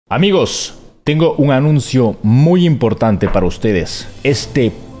Amigos, tengo un anuncio muy importante para ustedes.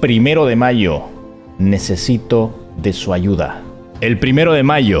 Este 1 de mayo necesito de su ayuda. El 1 de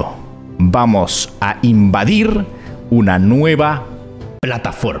mayo vamos a invadir una nueva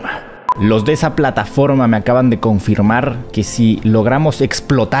plataforma. Los de esa plataforma me acaban de confirmar que si logramos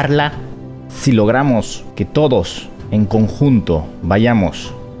explotarla, si logramos que todos en conjunto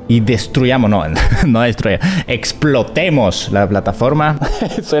vayamos y destruyamos, no destruyamos, explotemos la plataforma.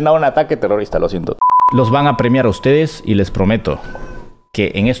 Suena un ataque terrorista, lo siento. Los van a premiar a ustedes y les prometo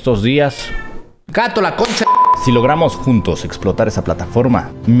que en estos días... ¡Gato la concha! Si logramos juntos explotar esa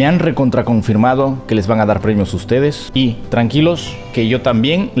plataforma, me han recontraconfirmado que les van a dar premios a ustedes. Y tranquilos, que yo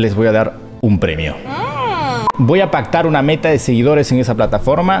también les voy a dar un premio. Voy a pactar una meta de seguidores en esa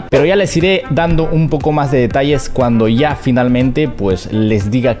plataforma, pero ya les iré dando un poco más de detalles cuando ya finalmente pues les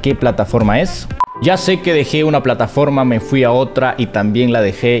diga qué plataforma es. Ya sé que dejé una plataforma, me fui a otra y también la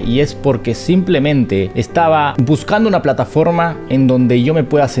dejé, y es porque simplemente estaba buscando una plataforma en donde yo me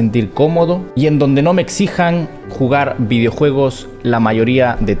pueda sentir cómodo y en donde no me exijan jugar videojuegos la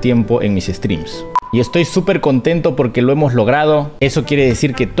mayoría de tiempo en mis streams. Y estoy súper contento porque lo hemos logrado. Eso quiere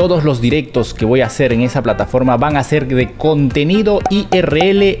decir que todos los directos que voy a hacer en esa plataforma van a ser de contenido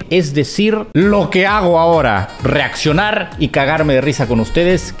IRL, es decir, lo que hago ahora, reaccionar y cagarme de risa con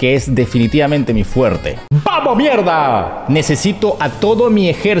ustedes, que es definitivamente mi fuerte. ¡Vamos, mierda! Necesito a todo mi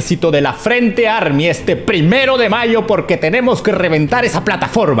ejército de la Frente Army este 1 de mayo porque tenemos que reventar esa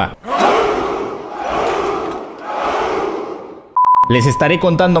plataforma. Les estaré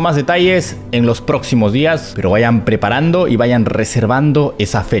contando más detalles en los próximos días, pero vayan preparando y vayan reservando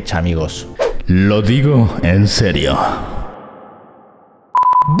esa fecha, amigos. Lo digo en serio.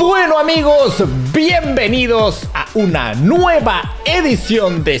 Bueno, amigos, bienvenidos a una nueva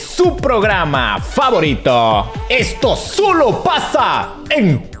edición de su programa favorito. Esto solo pasa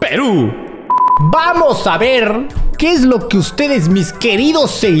en Perú. Vamos a ver qué es lo que ustedes, mis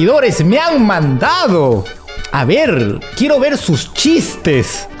queridos seguidores, me han mandado. A ver, quiero ver sus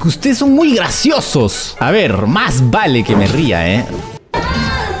chistes, que ustedes son muy graciosos. A ver, más vale que me ría, ¿eh?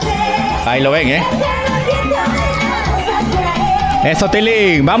 Ahí lo ven, ¿eh? Eso,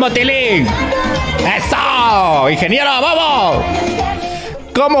 Tilín, vamos, Tilín. Eso, ingeniero, vamos.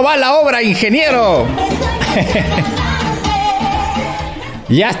 ¿Cómo va la obra, ingeniero?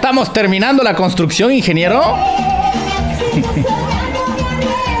 ¿Ya estamos terminando la construcción, ingeniero?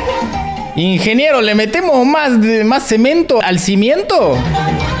 Ingeniero, ¿le metemos más cemento al cimiento?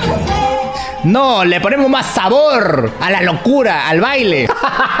 No, le ponemos más sabor a la locura, al baile.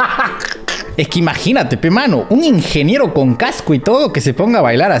 Es que imagínate, pe mano, un ingeniero con casco y todo que se ponga a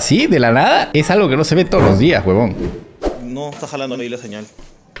bailar así, de la nada, es algo que no se ve todos los días, huevón. No, está jalando ahí la señal.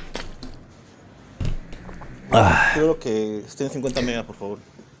 Quiero que esté en 50 megas, por favor.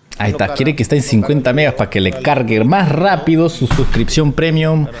 Ahí está, quiere que esté en 50 megas para que le cargue más rápido su suscripción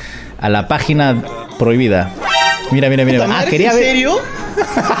premium a la página prohibida. Mira, mira, mira. Ah, quería ver. ¿En serio?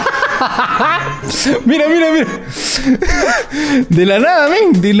 Mira, mira, mira. De la nada,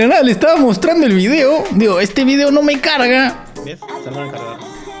 ven. De la nada le estaba mostrando el video. Digo, este video no me carga. ¿Ves? Se van a encargar.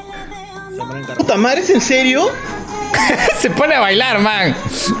 Se van a encargar. ¿Puta madre, es en serio? Se pone a bailar, man.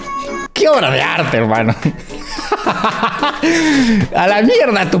 Qué obra de arte, hermano. A la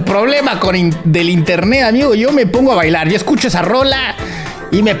mierda tu problema del internet, amigo. Yo me pongo a bailar. Yo escucho esa rola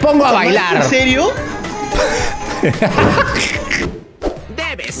y me pongo a bailar. ¿En serio?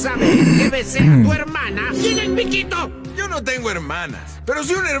 Debes saber que besé a tu hermana y en el piquito. Yo no tengo hermanas, pero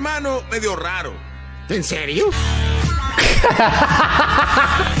sí un hermano medio raro. ¿En serio?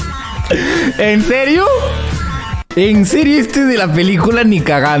 ¿En serio? En serio, este es de la película ni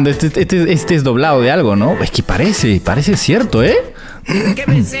cagando. Este es doblado de algo, ¿no? Es que parece cierto, ¿eh? Que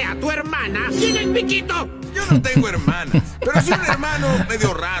besé a tu hermana y en el piquito. Yo no tengo hermanas, pero sí un hermano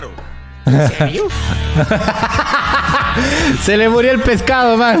medio raro. ¿En serio? Se le murió el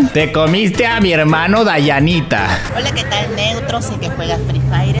pescado, man. Te comiste a mi hermano Dayanita. Hola, ¿qué tal, neutro? Sé que juegas Free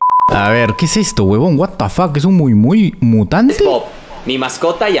Fire. A ver, ¿qué es esto, huevón? What the fuck, ¿es un muy mutante? Bob, mi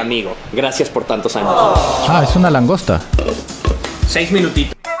mascota y amigo. Gracias por tantos años. Ah, es una langosta. 6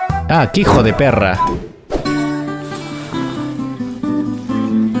 minutitos. Ah, qué hijo de perra.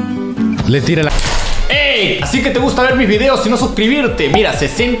 Le tira la... ¡Ey! Así que te gusta ver mis videos y no suscribirte. Mira,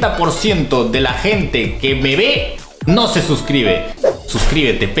 60% de la gente que me ve no se suscribe.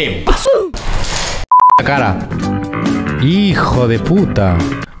 Suscríbete, pe. Paso. La cara. Hijo de puta.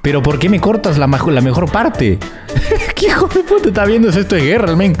 Pero ¿por qué me cortas la mejor parte? ¿Qué hijo de puta está viendo esto de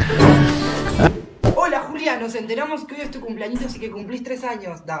guerra, men? Hola, Julia, nos enteramos que hoy es tu cumpleaños y que cumplís 3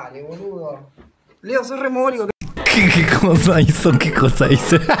 años. Dale, boludo. Leo, sos remólico. ¿Qué cosa hizo? ¿Qué cosa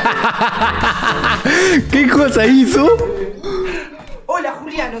hizo? ¿Qué cosa hizo? Hola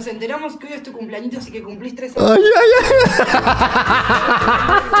Julián, nos enteramos que hoy es tu cumpleaños y que cumplís 3 años. Ay,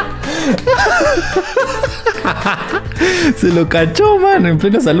 ay. Se lo cachó, man, en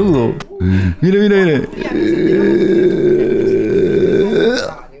pleno saludo. Mira, mira, mira.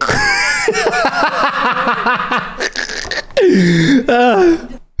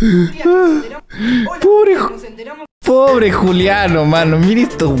 Pobre Juliano, mano. Mira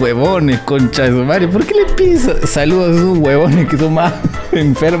estos huevones, concha de su madre. ¿Por qué le pides saludos a esos huevones que son más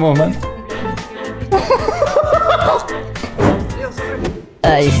enfermos, man?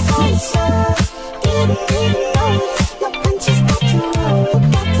 Ay.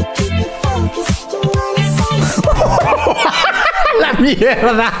 ¡A la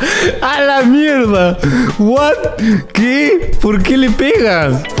mierda! ¡A la mierda! ¿What? ¿Qué? ¿Por qué le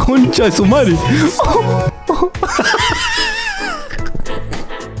pegas? Concha de su madre.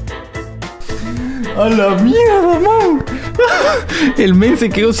 ¡A la mierda, man! El men se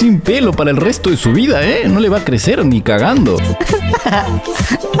quedó sin pelo para el resto de su vida, ¿eh? No le va a crecer ni cagando.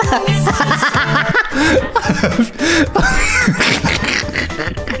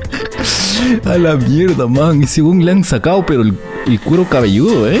 A la mierda, man. Ese según le han sacado, pero el cuero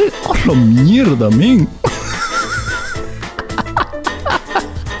cabelludo, ¿eh? ¡A la mierda, men!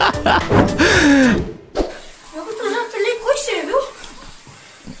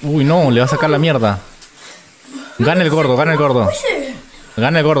 Uy, no, le va a sacar la mierda. Gana el gordo, gana el gordo.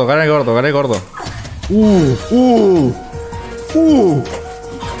 Gana el gordo, gana el gordo, gana el gordo.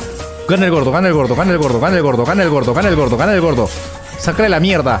 Gana el gordo, gana el gordo, gana el gordo, gana el gordo, gana el gordo, gana el gordo, gana el gordo. Sácale la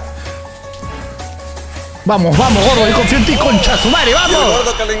mierda. Vamos, vamos, gordo, yo confío en ti, concha su madre, vamos. El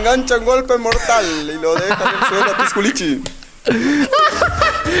gordo que le engancha un golpe mortal y lo deja en el suelo a Pisculichi.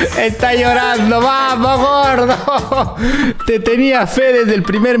 Está llorando, vamos, gordo. Te tenía fe desde el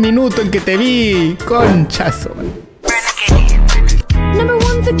primer minuto en que te vi, conchazo.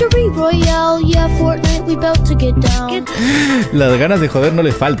 Las ganas de joder no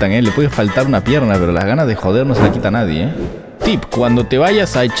le faltan, le puede faltar una pierna, pero las ganas de joder no se la quita a nadie, Tip, cuando te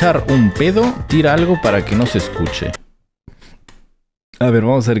vayas a echar un pedo, tira algo para que no se escuche. A ver,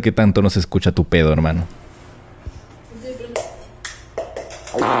 vamos a ver qué tanto no se escucha tu pedo, hermano.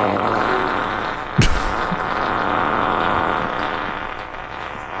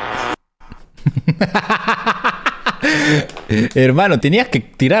 Hermano, tenías que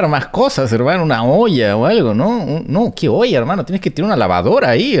tirar más cosas, hermano. Una olla o algo, ¿no? No, ¿qué olla, hermano? Tienes que tirar una lavadora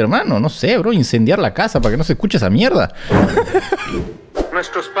ahí, hermano. No sé, bro. Incendiar la casa para que no se escuche esa mierda.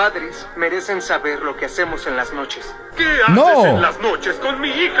 Nuestros padres merecen saber lo que hacemos en las noches. ¿Qué haces en las noches con mi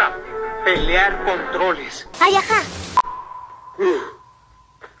hija? Pelear controles. ¡Ay, ajá!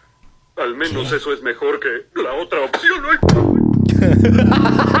 Al menos eso es mejor que la otra opción,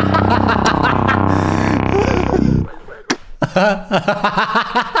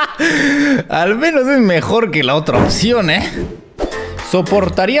 Al menos es mejor que la otra opción,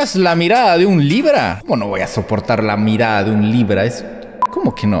 ¿Soportarías la mirada de un libra? ¿Cómo no voy a soportar la mirada de un libra?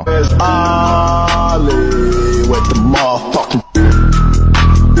 ¿Cómo que no?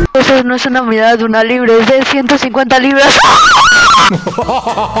 Eso no es una mirada de una libra, es de 150 libras.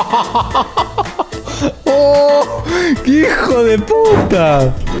 ¡Oh! ¡Qué hijo de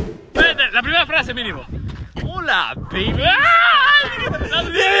puta! La primera frase mínimo. Hola, baby. ¿Te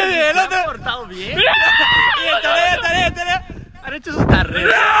has portado bien? Han hecho sus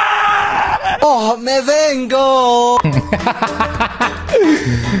carreras. ¡Oh, me vengo!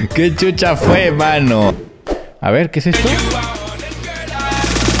 ¡Qué chucha fue, mano! A ver, ¿qué es esto?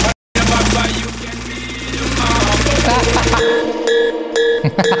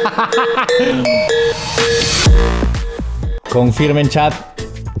 Confirmen, chat.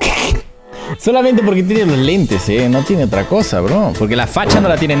 Solamente porque tiene los lentes, no tiene otra cosa, bro. Porque la facha no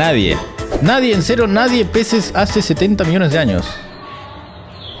la tiene nadie. Nadie, en serio, nadie peces hace 70 millones de años.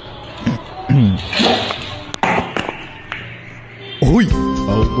 Uy.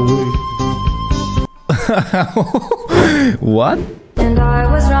 What?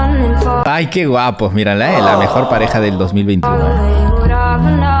 Ay, qué guapos, mírala, la mejor pareja del 2021.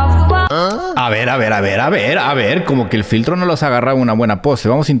 A ver, como que el filtro no los agarraba una buena pose.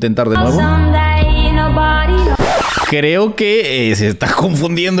 Vamos a intentar de nuevo. Creo que se está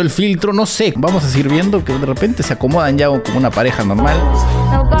confundiendo el filtro, no sé. Vamos a ir viendo que de repente se acomodan ya como una pareja normal.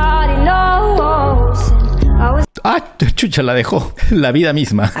 Ah, chucha, la dejó. La vida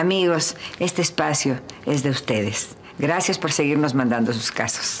misma. Amigos, este espacio es de ustedes. Gracias por seguirnos mandando sus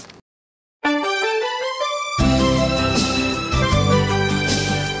casos.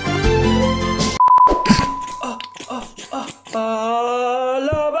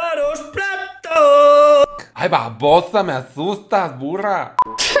 Ay, babosa, me asustas, burra.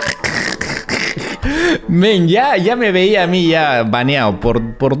 Men, ya me veía a mí ya baneado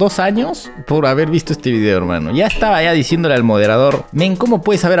por 2 años por haber visto este video, hermano. Ya estaba ya diciéndole al moderador, men, ¿cómo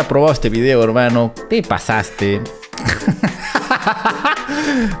puedes haber aprobado este video, hermano? Te pasaste.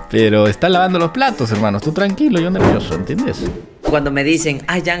 Pero está lavando los platos, hermano. Tú tranquilo, yo nervioso, ¿entiendes? Cuando me dicen,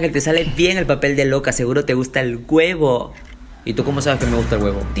 ay, Ángel, te sale bien el papel de loca, seguro te gusta el huevo. ¿Y tú cómo sabes que me gusta el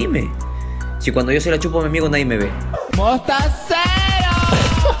huevo? Dime. Si cuando yo se la chupo a mi amigo nadie me ve. ¡Mostacero!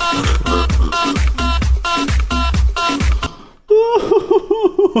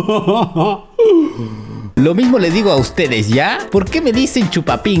 Lo mismo le digo a ustedes, ¿ya? ¿Por qué me dicen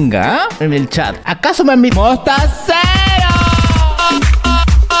chupapinga, en el chat? ¿Acaso me han visto? ¡Mostacero!